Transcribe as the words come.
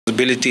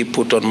responsibility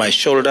put on my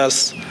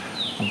shoulders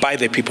by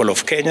the people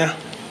of Kenya,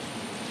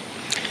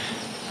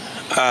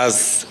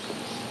 as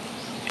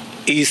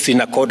is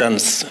in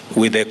accordance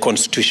with the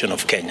Constitution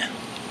of Kenya.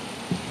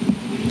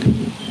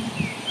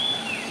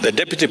 The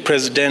Deputy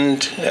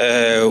President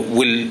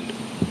will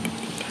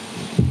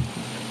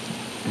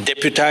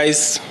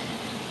deputize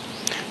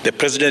the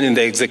President in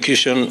the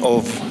execution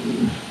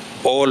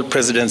of all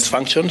President's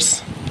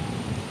functions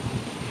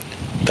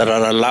that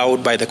are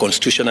allowed by the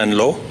Constitution and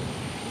law.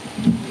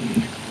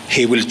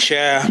 He will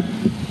chair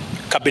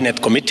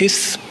cabinet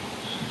committees.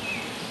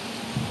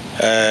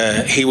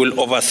 He will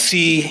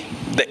oversee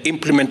the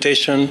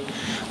implementation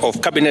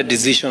of cabinet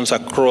decisions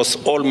across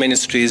all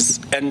ministries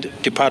and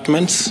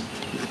departments.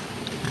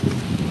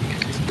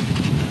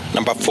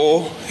 Number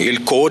 4, he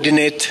will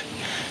coordinate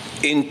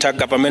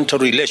intergovernmental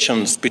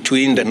relations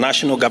between the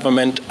national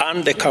government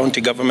and the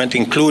county government,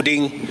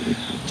 including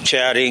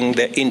chairing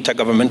the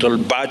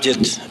Intergovernmental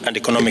Budget and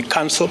Economic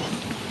Council,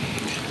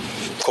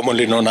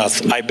 commonly known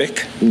as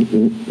IBEC.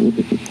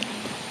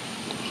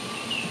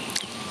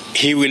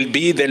 He will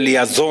be the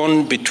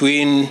liaison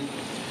between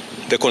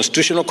the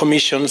constitutional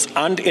commissions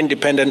and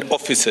independent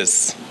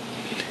offices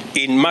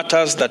in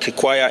matters that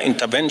require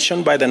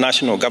intervention by the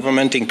national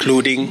government,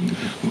 including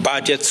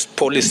budgets,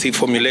 policy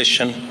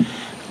formulation,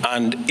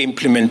 and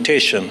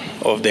implementation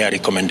of their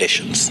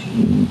recommendations.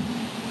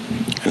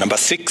 Number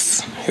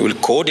 6, he will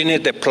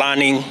coordinate the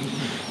planning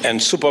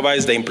and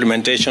supervise the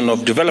implementation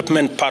of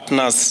development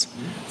partners'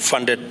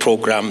 funded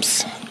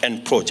programs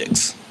and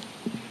projects.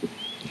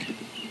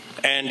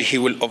 And he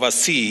will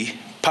oversee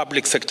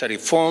public sector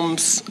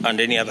reforms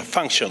and any other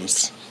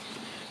functions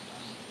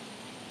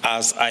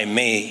as I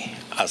may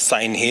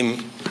assign him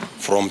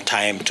from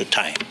time to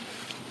time.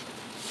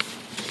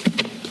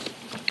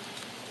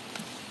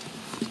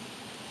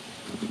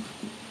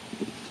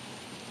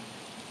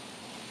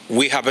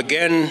 We have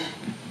again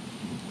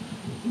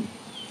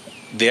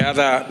the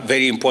other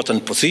very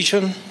important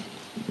position,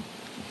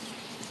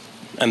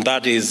 and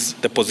that is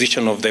the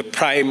position of the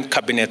Prime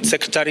Cabinet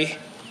Secretary.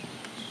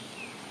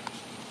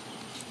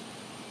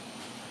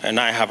 And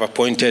I have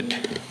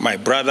appointed my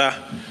brother,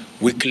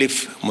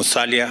 Wycliffe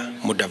Musalia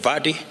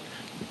Mudavadi,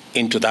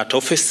 into that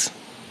office.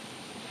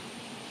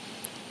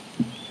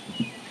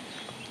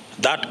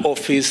 That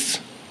office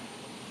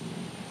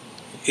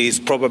is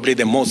probably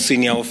the most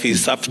senior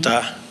office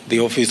after the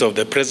office of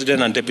the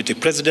President and Deputy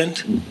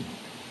President.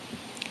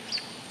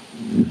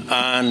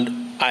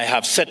 And I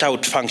have set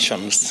out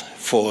functions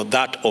for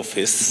that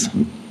office.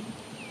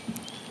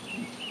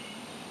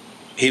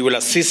 He will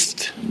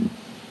assist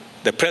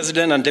the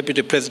President and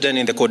Deputy President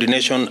in the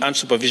coordination and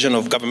supervision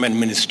of government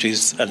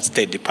ministries and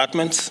state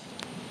departments,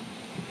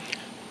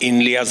 in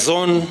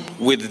liaison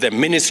with the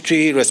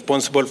ministry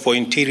responsible for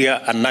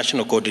interior and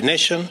national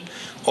coordination,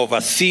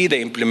 oversee the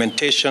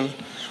implementation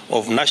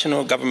of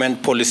national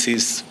government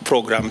policies,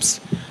 programs,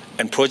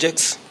 and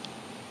projects.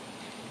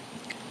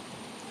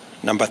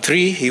 Number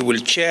 3, he will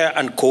chair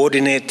and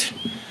coordinate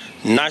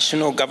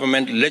national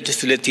government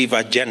legislative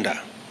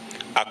agenda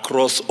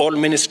across all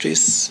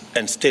ministries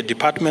and state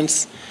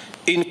departments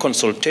in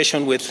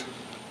consultation with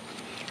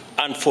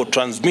and for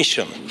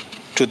transmission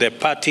to the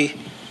party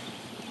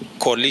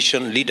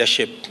coalition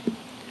leadership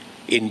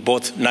in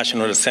both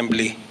National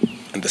Assembly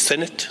and the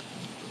Senate.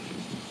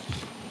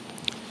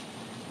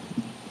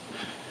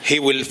 He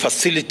will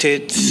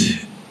facilitate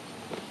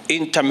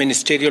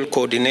interministerial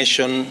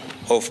coordination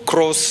of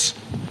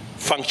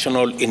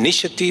cross-functional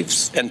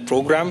initiatives and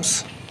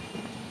programs.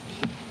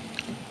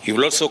 He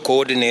will also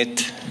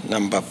coordinate,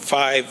 number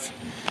 5,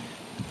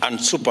 and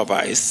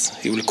supervise.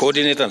 He will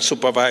coordinate and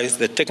supervise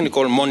the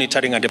technical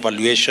monitoring and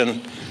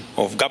evaluation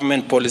of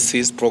government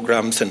policies,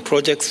 programs, and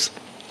projects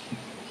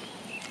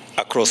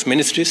across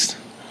ministries,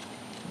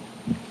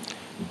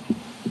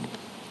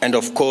 and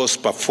of course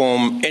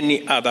perform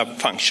any other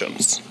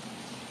functions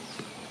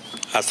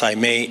as I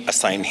may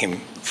assign him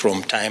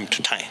from time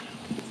to time.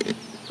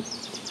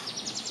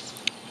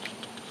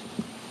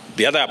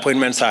 The other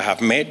appointments I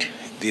have made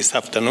this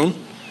afternoon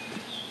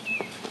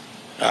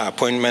are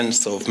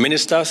appointments of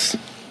ministers.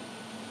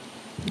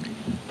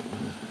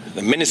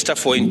 The Minister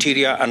for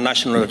Interior and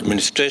National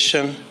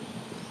Administration,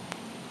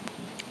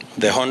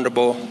 the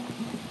Honorable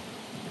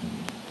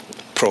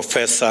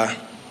Professor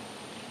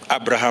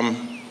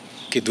Abraham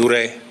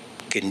Kithure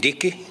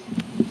Kindiki.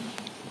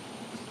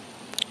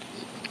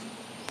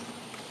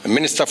 The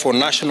Minister for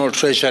National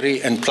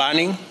Treasury and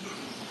Planning,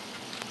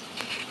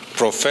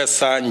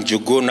 Professor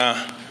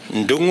Njuguna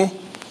Ndung'u.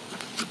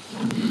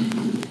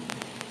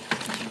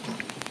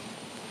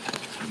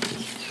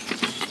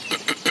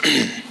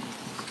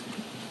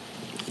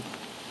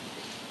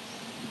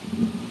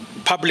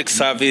 Public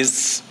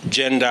Service,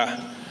 Gender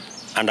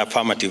and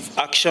Affirmative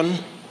Action,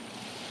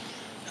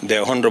 the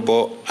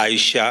Honorable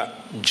Aisha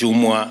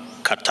Jumwa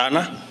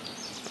Katana.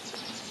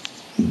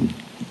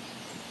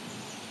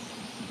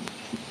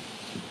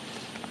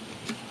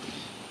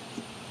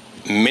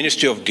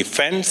 Ministry of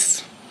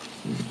Defense,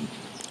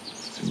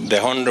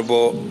 the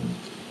Honorable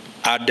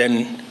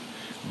Aden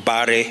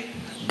Bare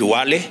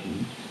Duale.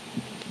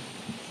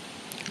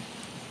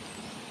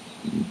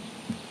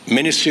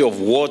 Ministry of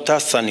Water,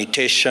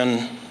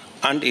 Sanitation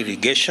and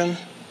Irrigation,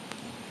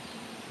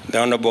 the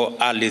Honorable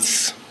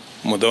Alice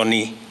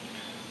Muthoni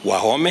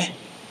Wahome.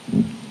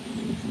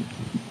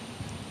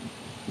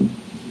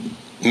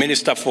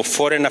 Minister for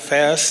Foreign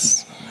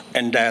Affairs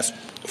and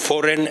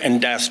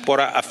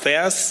Diaspora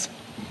Affairs,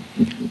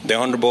 the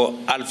Honorable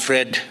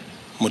Alfred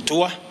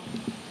Mutua.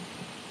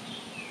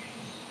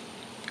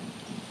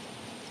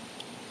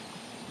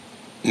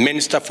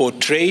 Minister for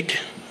Trade,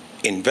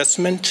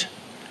 Investment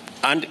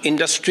and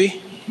Industry,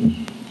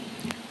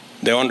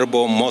 the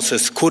Honorable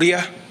Moses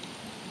Kuria.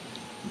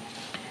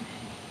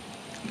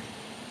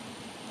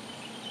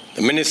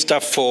 The Minister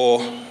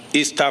for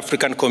East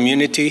African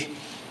Community,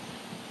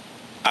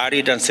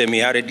 Arid and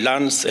Semi-Arid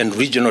Lands and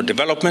Regional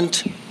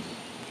Development,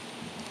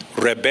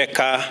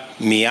 Rebecca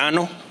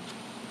Miano.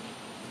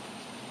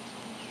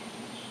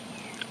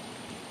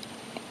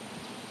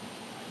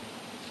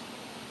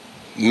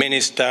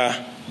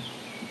 Minister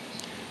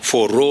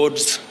for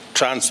Roads,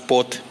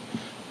 Transport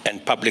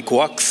and Public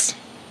Works,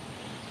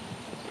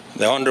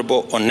 the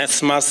Honorable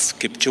Onesimus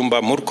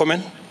Kipchumba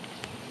Murkomen.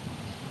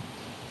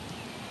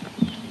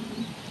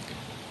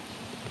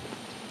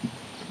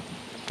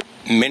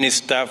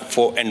 Minister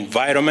for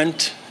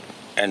Environment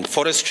and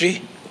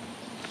Forestry,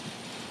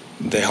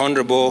 the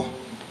Honorable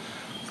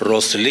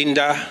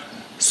Rosalinda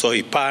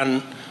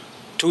Soipan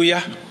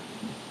Tuya.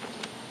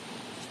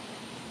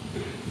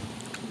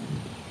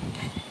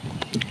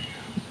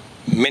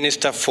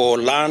 Minister for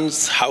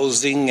Lands,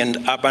 Housing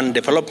and Urban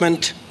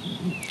Development,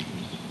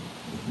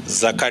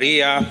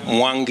 Zakaria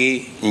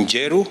Mwangi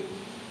Njeru.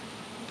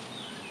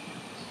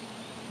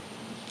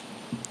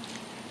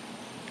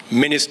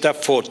 Minister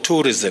for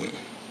Tourism,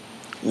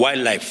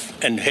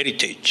 Wildlife and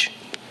Heritage,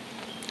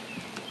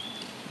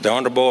 the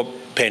Honorable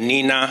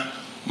Penina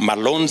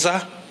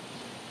Malonza.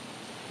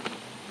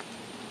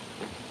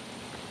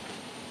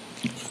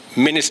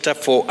 Minister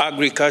for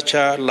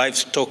Agriculture,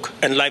 Livestock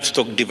and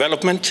Livestock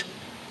Development,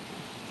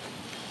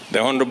 the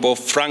Honorable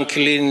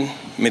Franklin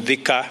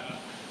Mithika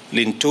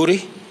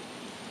Linturi.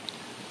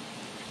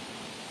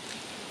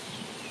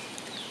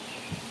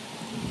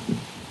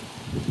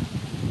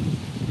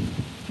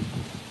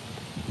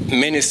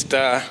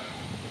 Minister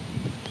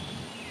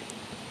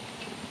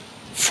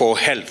for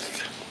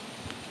Health,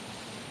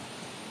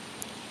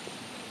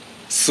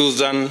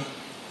 Susan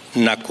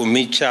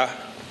Nakumicha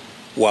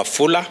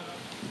Wafula.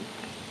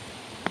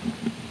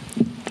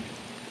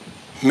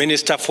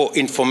 Minister for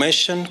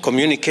Information,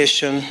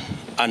 Communication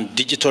and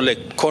Digital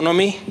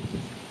Economy,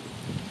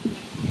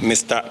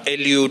 Mr.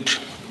 Eliud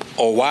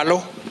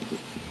Owalo.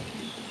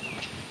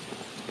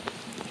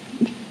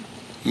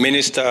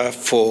 Minister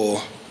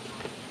for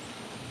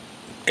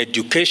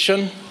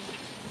Education,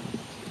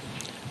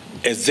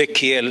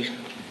 Ezekiel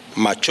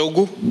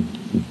Machogu.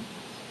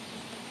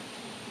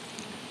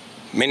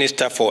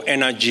 Minister for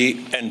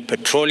Energy and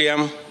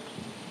Petroleum,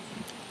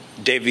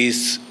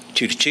 Davis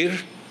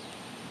Chirchir.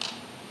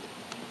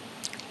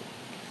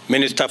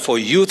 Minister for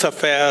Youth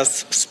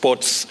Affairs,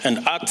 Sports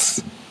and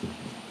Arts,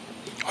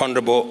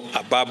 Honorable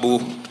Ababu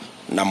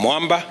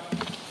Namwamba.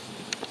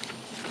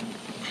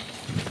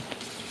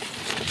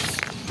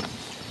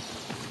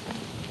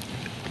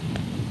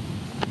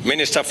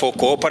 Minister for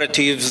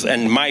Cooperatives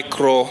and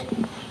Micro,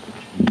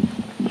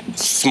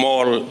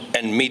 Small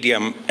and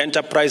Medium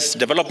Enterprise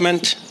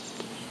Development,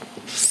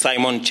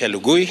 Simon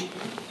Chelugui.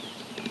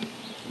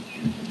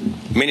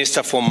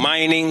 Minister for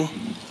Mining,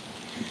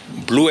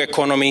 Blue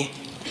Economy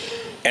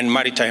and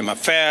Maritime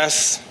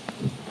Affairs,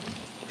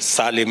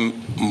 Salim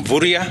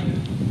Mvuria.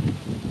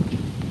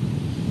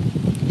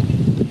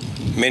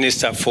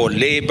 Minister for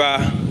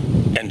Labor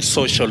and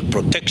Social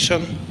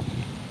Protection,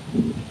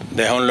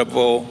 the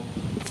Honorable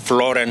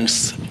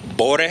Florence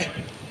Bore.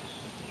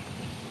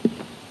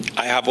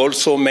 I have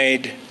also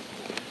made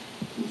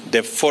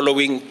the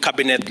following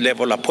cabinet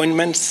level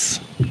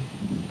appointments.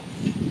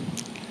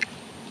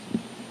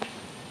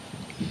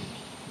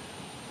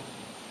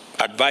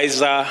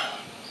 Advisor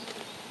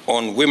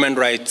on Women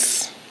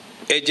Rights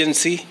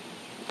Agency,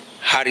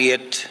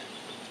 Harriet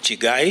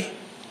Chigai.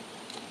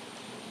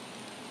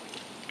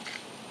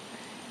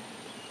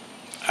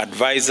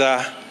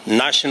 Advisor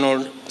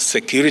National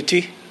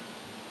Security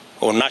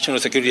or National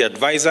Security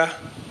Advisor,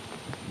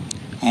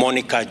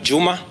 Monica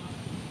Juma.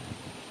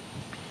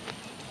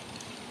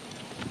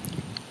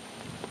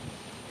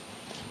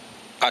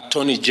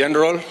 Attorney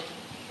General,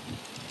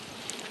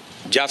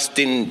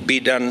 Justin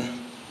Bidan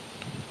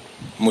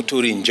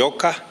Muturi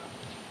Njoka.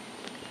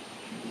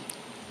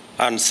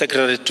 And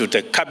Secretary to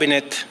the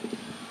Cabinet,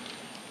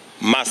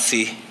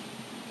 Mercy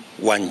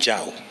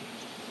Wanjau.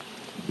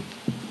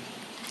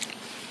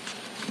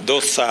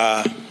 Those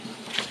are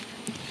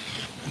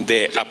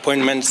the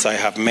appointments I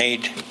have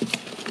made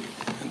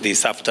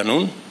this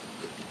afternoon.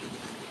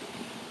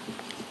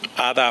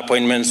 Other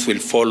appointments will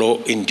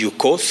follow in due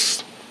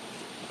course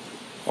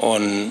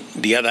on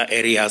the other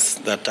areas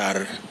that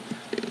are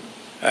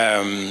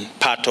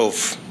part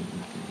of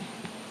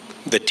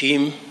the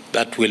team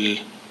that will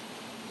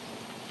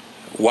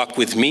work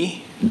with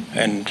me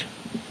and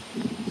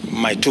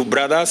my two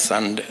brothers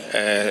and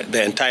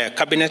the entire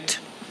cabinet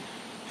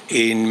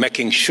in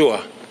making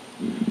sure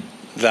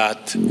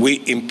that we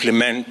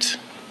implement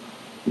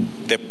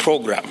the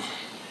program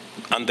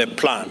and the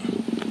plan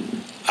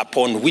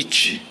upon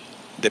which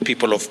the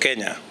people of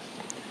Kenya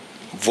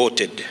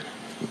voted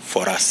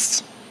for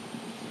us.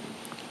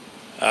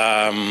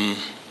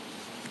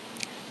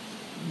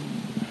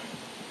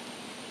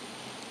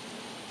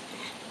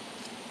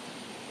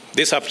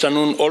 This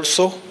afternoon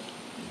also,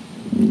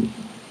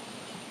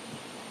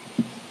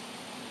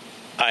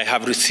 I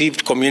have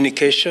received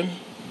communication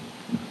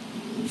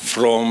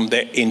from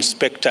the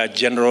Inspector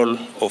General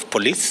of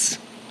Police,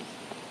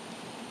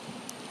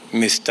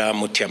 Mr.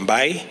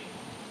 Mutyambai,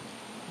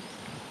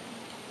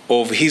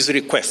 of his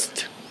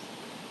request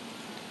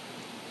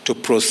to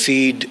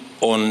proceed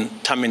on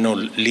terminal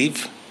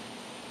leave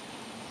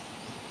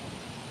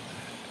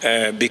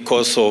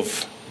because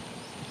of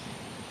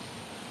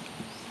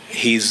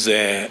his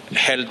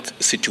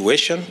health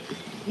situation.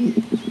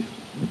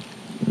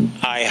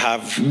 I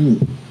have,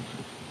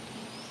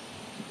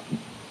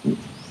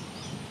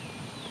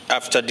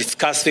 after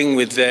discussing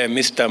with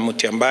Mr.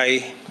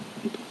 Mutyambai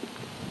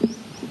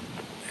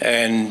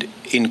and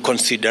in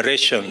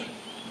consideration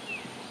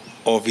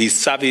of his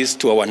service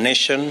to our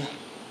nation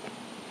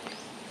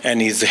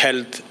and his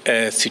health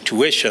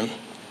situation,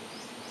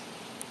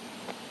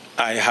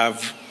 I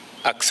have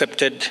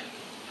accepted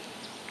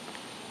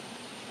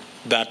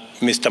that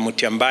Mr.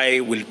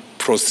 Mutyambai will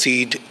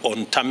proceed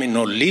on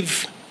terminal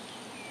leave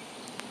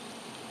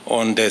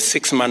on the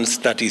 6 months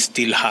that he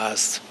still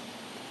has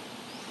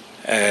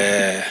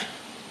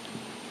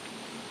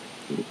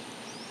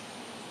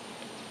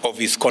of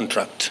his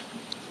contract.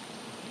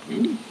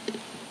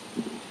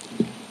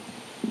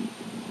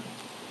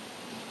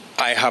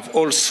 I have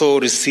also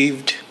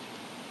received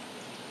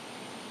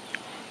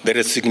the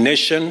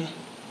resignation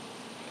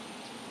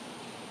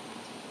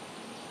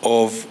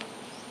of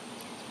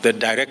the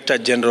Director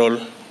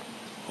General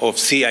of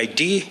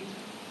CID,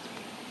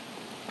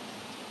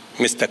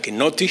 Mr.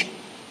 Kinoti,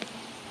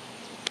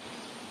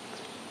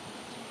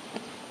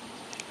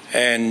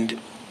 and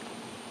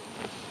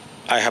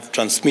I have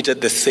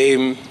transmitted the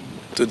same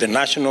to the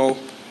National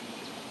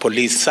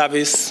Police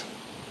Service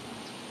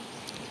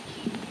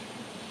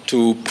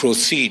to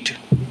proceed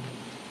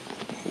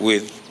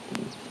with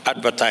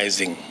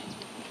advertising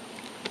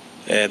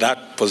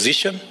that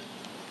position.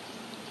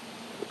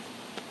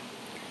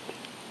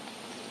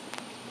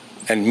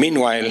 And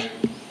meanwhile,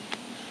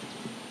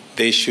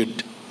 they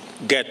should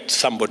get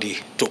somebody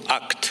to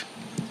act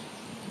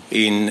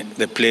in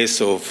the place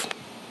of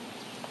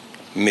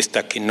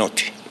Mr.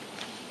 Kinoti.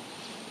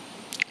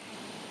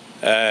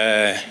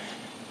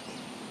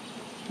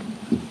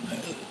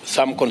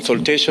 Some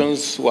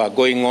consultations were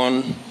going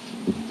on.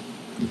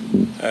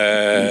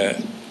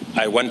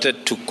 I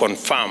wanted to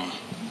confirm